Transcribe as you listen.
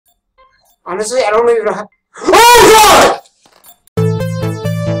Honestly, I don't even know how. Oh God!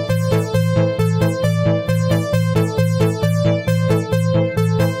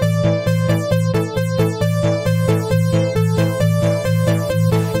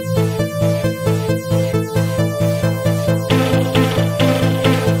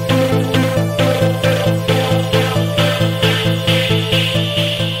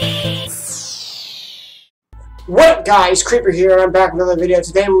 What up, guys? Creeper here, and I'm back with another video.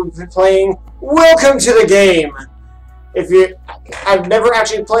 Today we'll be playing Welcome to the Game. I've never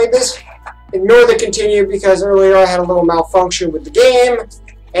actually played this. Ignore the continue because earlier I had a little malfunction with the game,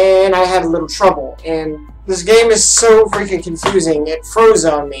 and I had a little trouble. And this game is so freaking confusing. It froze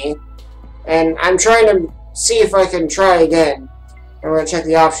on me, and I'm trying to see if I can try again. I'm gonna check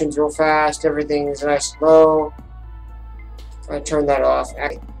the options real fast. Everything is nice and low. I turned that off.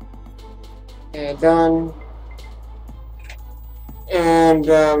 And done. And,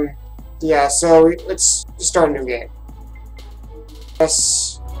 yeah, so let's start a new game.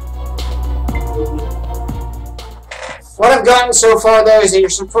 Yes. What I've gotten so far, though, is that you're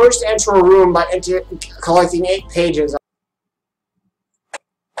supposed to enter a room by collecting 8 pages.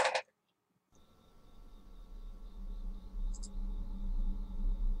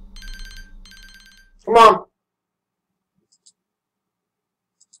 Come on.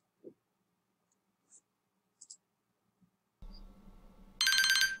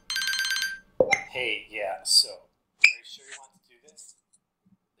 Hey, yeah, so, are you sure you want to do this?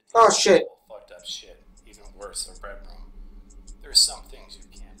 Oh, shit. Fucked up shit. Even worse, a red room. There's some things you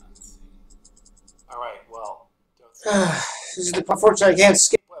can't unsee. Alright, well, don't say Unfortunately, I can't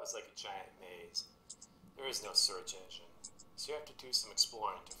skip. The web is like a giant maze. There is no search engine, so you have to do some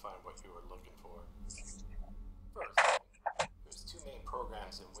exploring to find what you are looking for. First, there's 2 main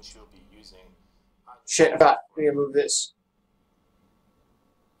programs in which you'll be using. Shit, I forgot. We gotta move this.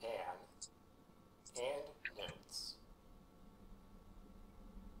 And notes.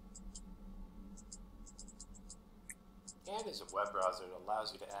 And is a web browser that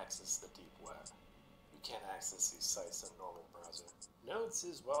allows you to access the deep web. You can't access these sites in a normal browser. Notes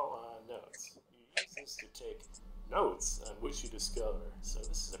is, well, notes. You use this to take notes on what you discover, so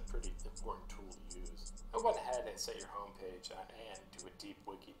this is a pretty important tool to use. I went ahead and set your home page and to a deep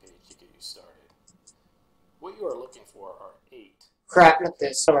wiki page to get you started. What you are looking for are 8. Crap, not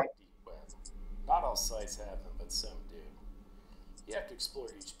this. Alright. Not all sites have them, but some do. You have to explore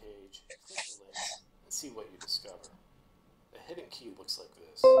each page, click the links, and see what you discover. The hidden key looks like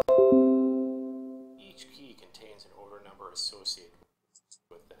this. Each key contains an order number associated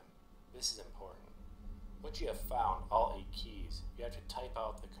with them. This is important. Once you have found all 8 keys, you have to type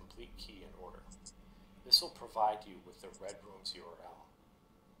out the complete key in order. This will provide you with the Red Room's URL.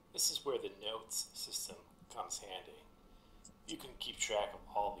 This is where the notes system comes handy. You can keep track of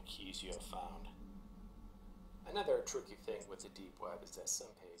all the keys you have found. Another tricky thing with the deep web is that some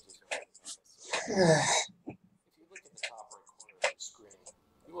pages are if you look at the top right corner of the screen,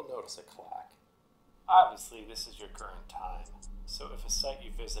 you will notice a clock. Obviously, this is your current time, so if a site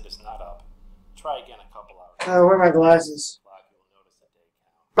you visit is not up, try again a couple hours. Oh, where are my glasses? You will notice a day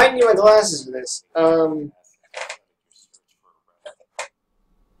count. Might need my glasses for this.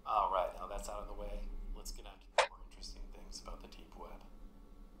 Alright, now that's out of the way. Let's get on to the more interesting things about the deep web.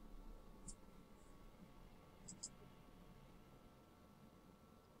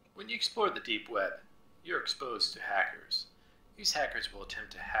 When you explore the deep web, you're exposed to hackers. These hackers will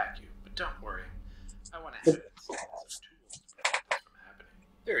attempt to hack you, but don't worry. I went ahead and set some tools to prevent this from happening.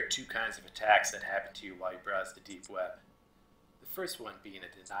 There are 2 kinds of attacks that happen to you while you browse the deep web. The first one being a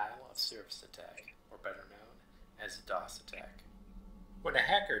denial of service attack, or better known as a DOS attack. When a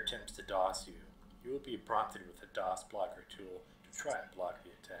hacker attempts to DOS you, you will be prompted with a DOS blocker tool to try and block the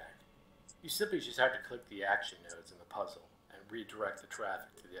attack. You simply just have to click the action nodes in the puzzle and redirect the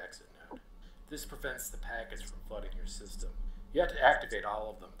traffic to the exit node. This prevents the packets from flooding your system. You have to activate all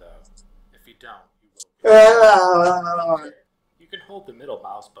of them, though. If you don't, you will get You can hold the middle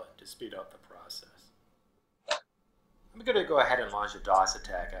mouse button to speed up the process. I'm going to go ahead and launch a DOS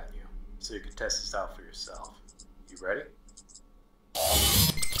attack on you, so you can test this out for yourself. You ready?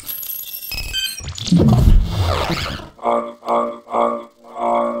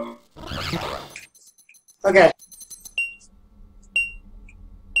 Okay.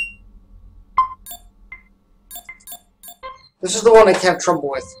 This is the one I have trouble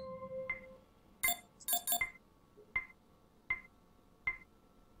with.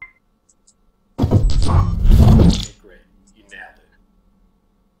 Okay, great. You nailed it.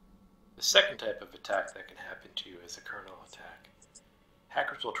 The second type of attack that can happen to you is a kernel attack.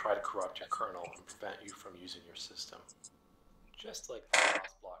 Hackers will try to corrupt your kernel and prevent you from using your system. Just like the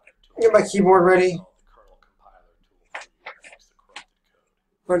DOS blocker tool. Get my keyboard ready. The kernel compiler tool for you to fix the corrupted code.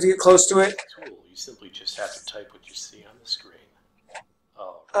 Want to get close to it? Tool, you simply just have to type what you see on the screen.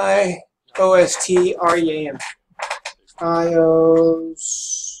 IOSTREAM.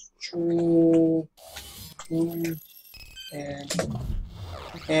 IOSTREAM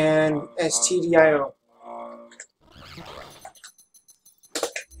and STDIO.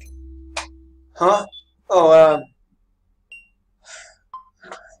 Huh? Oh, oh.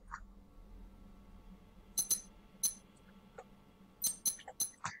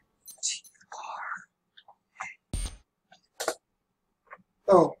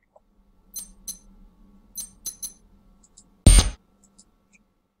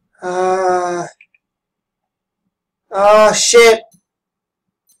 Oh, shit.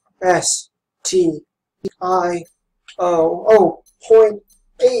 STIO. Oh, point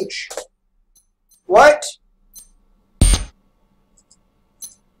H. What?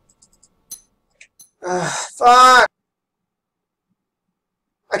 Fuck.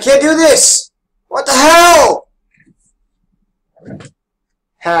 I can't do this. What the hell?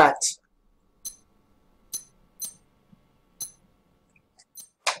 Hat.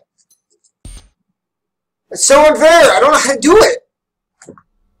 It's so unfair. I don't know how to do it.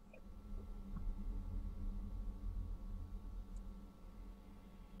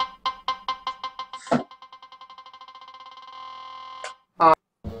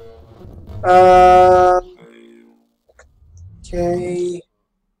 Okay.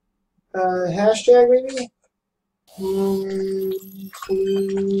 Hashtag maybe?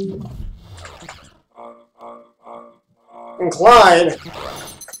 Incline.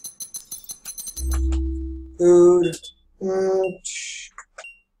 Food.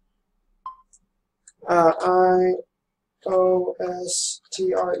 IOSTREAM.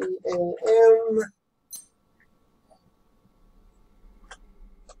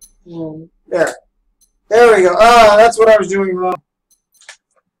 There. There we go. That's what I was doing wrong.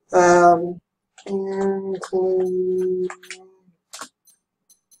 Include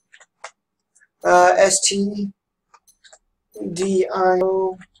STDIO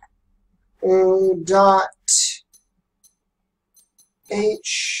dot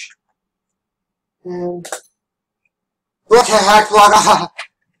H and block hack block.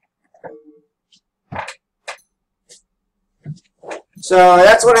 So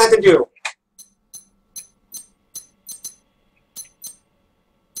that's what I had to do.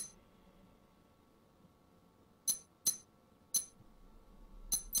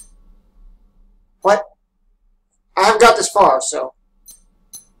 What? I haven't got this far, so.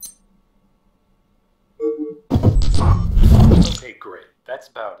 Okay, great. That's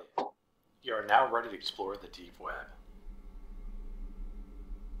about it. You are now ready to explore the deep web.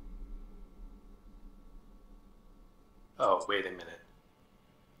 Oh, wait a minute.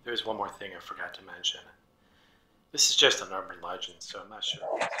 There's one more thing I forgot to mention. This is just an urban legend, so I'm not sure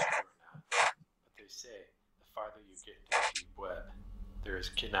if it's true or not. But they say the farther you get into the deep web, there is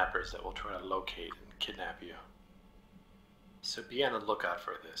kidnappers that will try to locate and kidnap you. So be on the lookout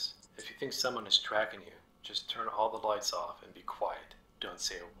for this. If you think someone is tracking you, just turn all the lights off and be quiet. Don't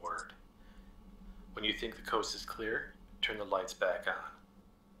say a word. When you think the coast is clear, turn the lights back on.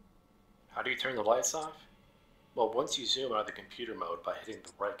 How do you turn the lights off? Well, once you zoom out of the computer mode by hitting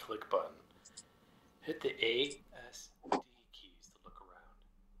the right-click button, hit the A, S, D keys to look around,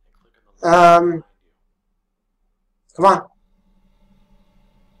 and click on the light behind you. Come on.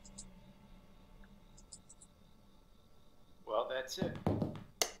 Well, that's it.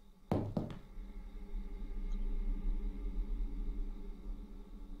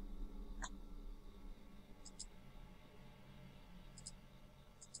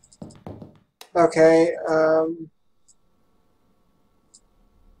 Okay, how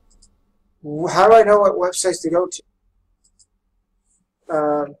do I know what websites to go to?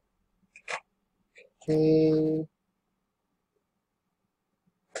 Okay.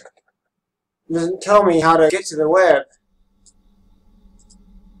 It doesn't tell me how to get to the web.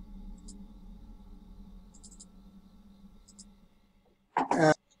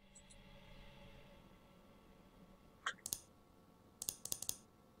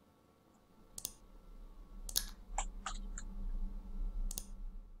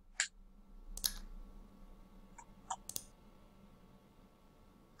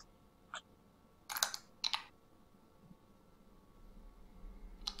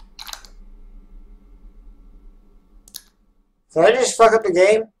 Did I just fuck up the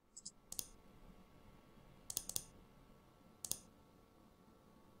game?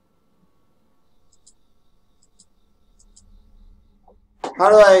 How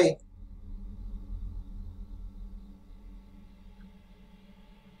do I...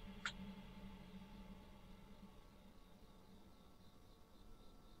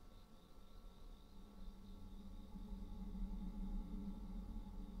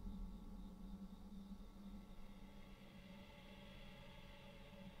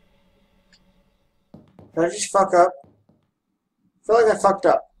 Did I just fuck up? I feel like I fucked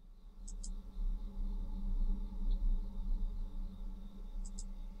up.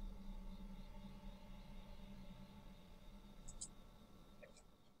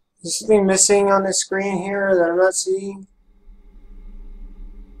 Is something missing on the screen here that I'm not seeing?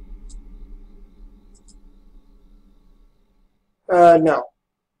 No.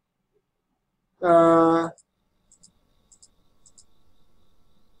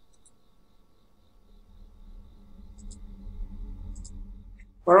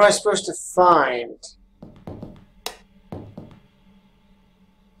 What am I supposed to find?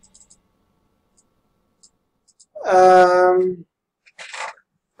 I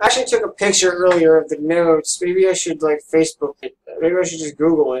actually took a picture earlier of the notes. Maybe I should, like, Facebook it. Maybe I should just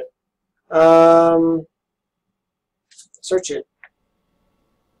Google it. Search it.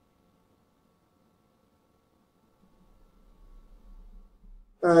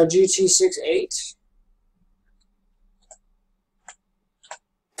 GT68.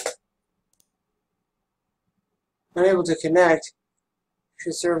 Unable to connect.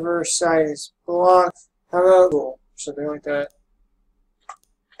 Your server site is blocked. How about Google? Something like that.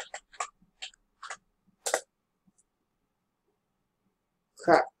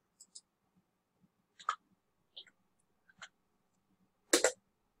 Crap.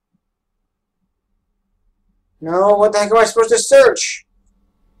 No, what the heck am I supposed to search?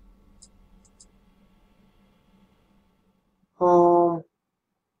 Home.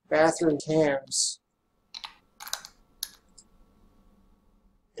 Bathroom cams.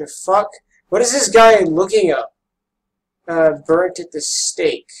 The fuck? What is this guy looking up? Burnt at the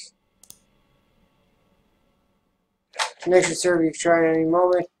stake. Connection server, you can try at any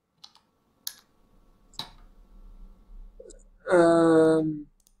moment.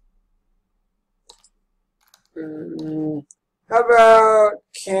 How about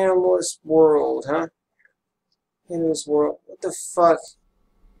Canvas World, huh? Canvas World. What the fuck?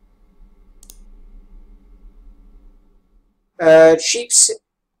 Cheap.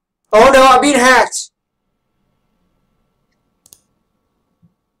 Oh no, I'm being hacked!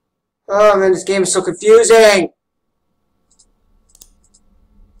 Oh man, this game is so confusing!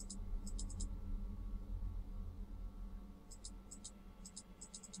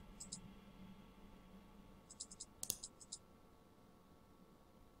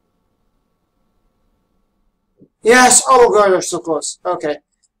 Yes! Oh god, they're so close. Okay.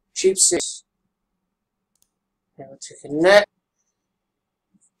 Cheap 6. Now to connect.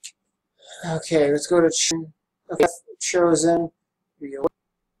 Okay, let's go to chosen. You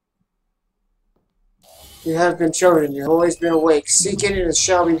have been chosen. You have always been awake. Seek it and it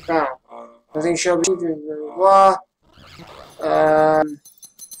shall be found. Nothing shall be blah.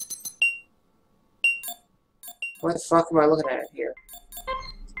 What the fuck am I looking at here?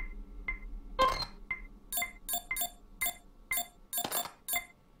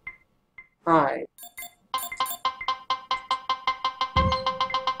 Hi.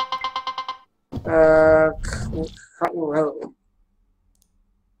 Cotton Road.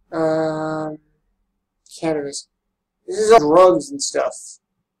 Cannabis. This is all drugs and stuff.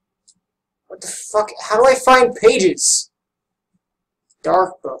 What the fuck? How do I find pages?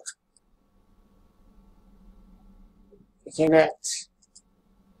 Dark book. Connect.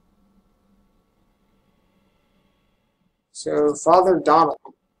 So, Father Donald.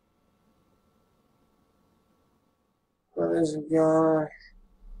 Brothers of God.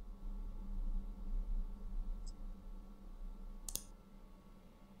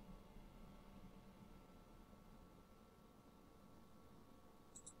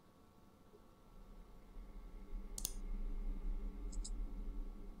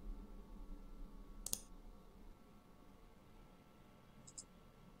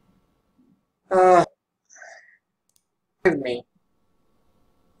 Give me.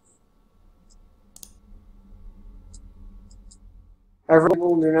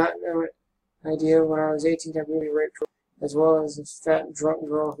 People do not know it. Idea when I was 18, I really raped her, as well as a fat drunk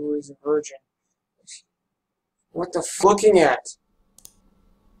girl who is a virgin. What the f looking at?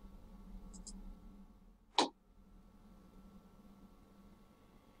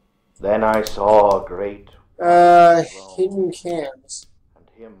 Then I saw a great hidden cams. and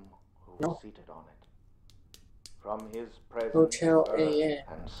him who was seated on it. From his presence, Hotel earth AM.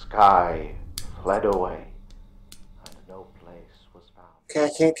 and sky fled away, and no place was found. Okay, I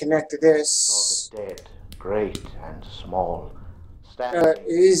can't connect to I this. saw the dead, great and small, It standing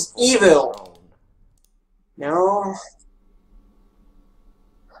is before the evil. throne. No.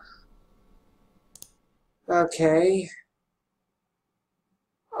 Okay.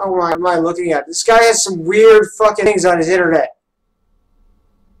 Oh, what am I looking at? This guy has some weird fucking things on his internet.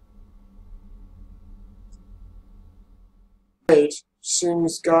 Wait, soon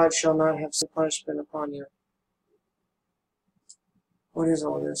as God shall not have some punishment upon you. What is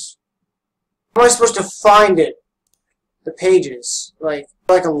all this? How am I supposed to find it? The pages. Like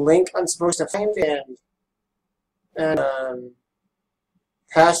a link I'm supposed to find it. And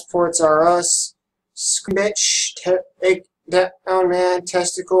passports are us. Bitch. Oh man.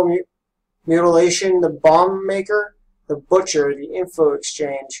 Testicle mutilation. The bomb maker. The butcher. The info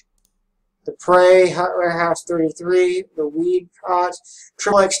exchange. The Prey, Hot Warehouse 33, the Weed Pot,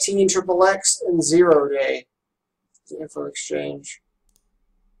 Triple X Teen, Triple X, and 0 Day. The info exchange.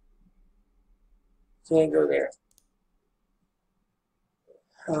 Can't go there.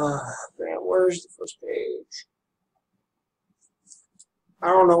 Man, where's the first page? I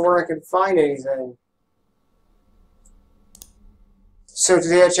don't know where I can find anything. So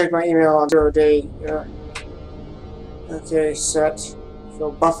today I checked my email on 0 Day. Okay, set.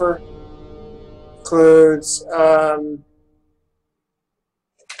 Fill buffer. Includes, can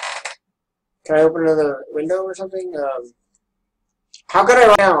I open another window or something? How could I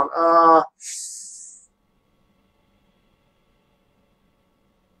write down?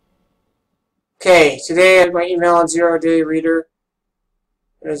 Okay, today I had my email on 0 Day Reader.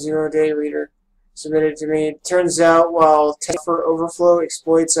 A 0 Day Reader submitted to me. It turns out while Buffer Overflow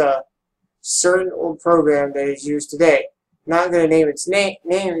exploits a certain old program that is used today. Not going to name its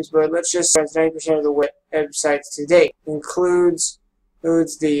names, but let's just say 90% of the websites to date. Includes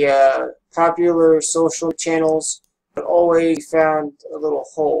the popular social channels, but always found a little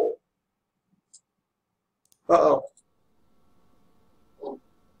hole. Uh-oh.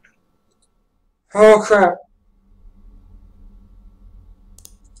 Oh, crap.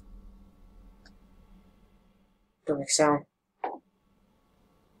 Don't make sound.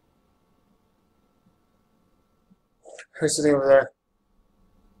 Who's sitting over there?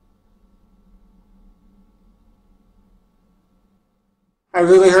 I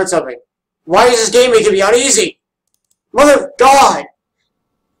really heard something. Why is this game making me uneasy? Mother of God!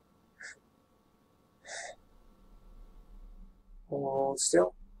 Hold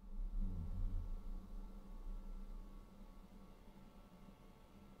still.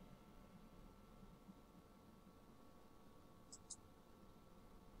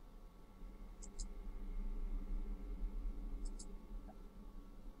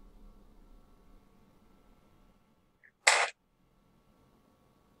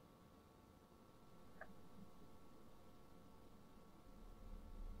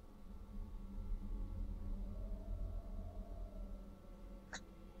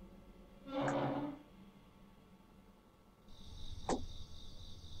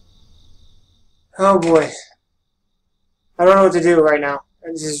 Oh boy. I don't know what to do right now.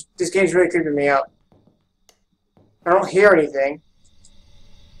 This game's really creeping me out. I don't hear anything.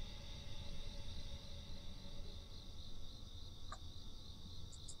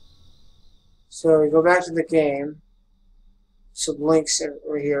 So we go back to the game. Some links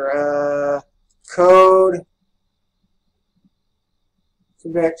over here. Code. Go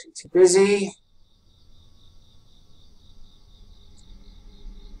back to busy.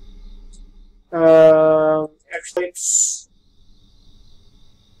 Exploits.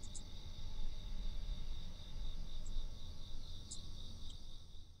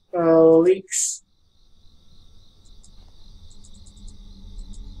 Leaks.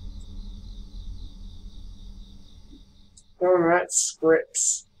 Alright,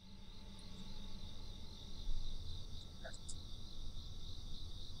 scripts.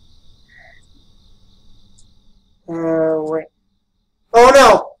 Wait. Oh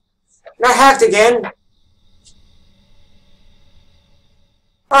no! Not hacked again!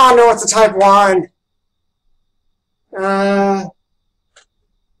 Oh no, it's a type 1.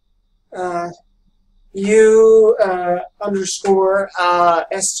 U underscore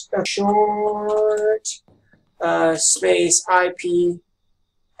S short space IP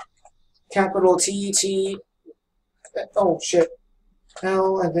capital T oh shit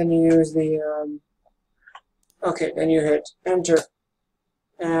L, and then you use the okay, then you hit enter.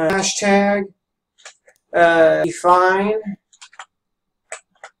 Hashtag define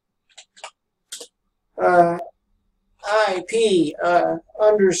IP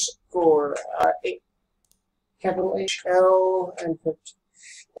underscore capital HL and put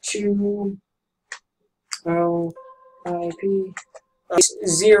 2 L IP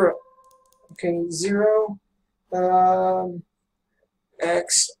 0. Okay, 0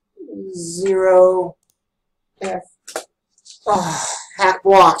 X 0 F. Oh, hack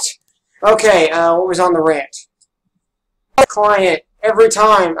blocked. Okay, what was on the rant? Client every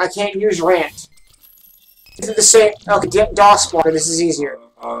time. I can't use rant. This is the same. Okay, DOS blocker. This is easier.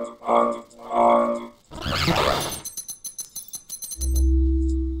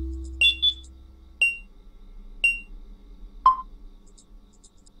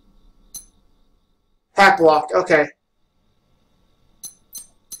 Chat blocked. Okay.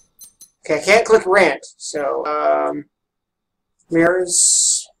 Okay, I can't click rant. So,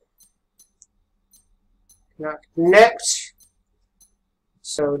 mirrors. Not connect.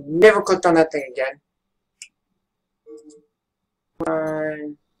 So, never clicked on that thing again.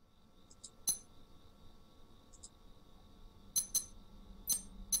 Fine.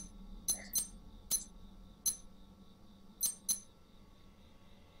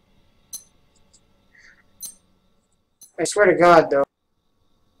 I swear to God, though.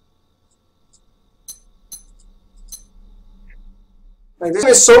 Like, this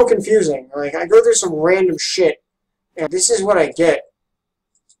is so confusing. Like, I go through some random shit, and this is what I get.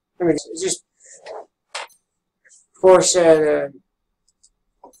 I mean, it's just... Of course, I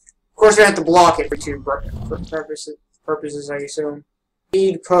have to block it for two purposes, I assume.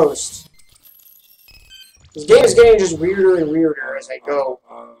 Feed post. This game is getting just weirder and weirder as I go.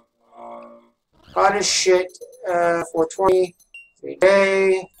 Hot as shit. 420.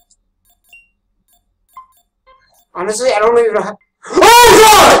 3-day. Honestly, I don't even know how...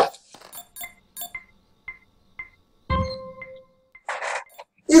 Oh, God!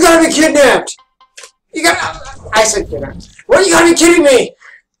 You gotta be kidnapped! You gotta... I said kidnapped. What? You gotta be kidding me!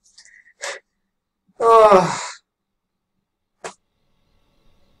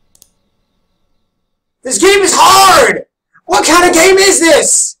 This game is hard! What kind of game is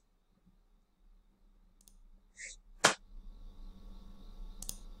this?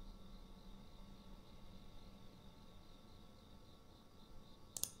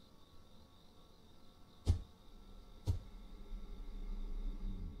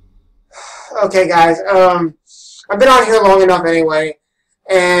 Okay, guys, I've been on here long enough anyway,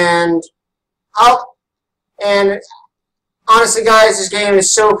 and honestly, guys, this game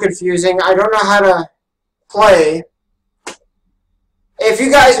is so confusing. I don't know how to play. If you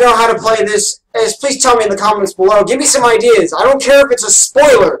guys know how to play this, please tell me in the comments below. Give me some ideas. I don't care if it's a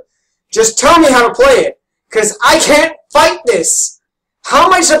spoiler. Just tell me how to play it, because I can't fight this. How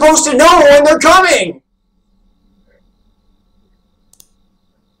am I supposed to know when they're coming?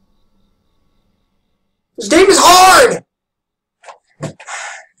 This game is hard!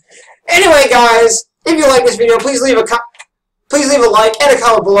 Anyway, guys, if you like this video, please leave a like and a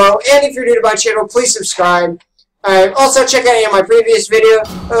comment below. And if you're new to my channel, please subscribe. Also, check out any of my previous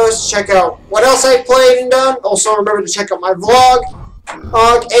videos. Check out what else I've played and done. Also, remember to check out my vlog.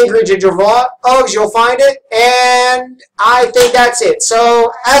 Angry Ginger Vlogs, you'll find it. And I think that's it.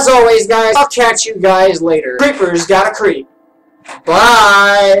 So, as always, guys, I'll catch you guys later. Creepers gotta creep.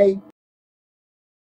 Bye!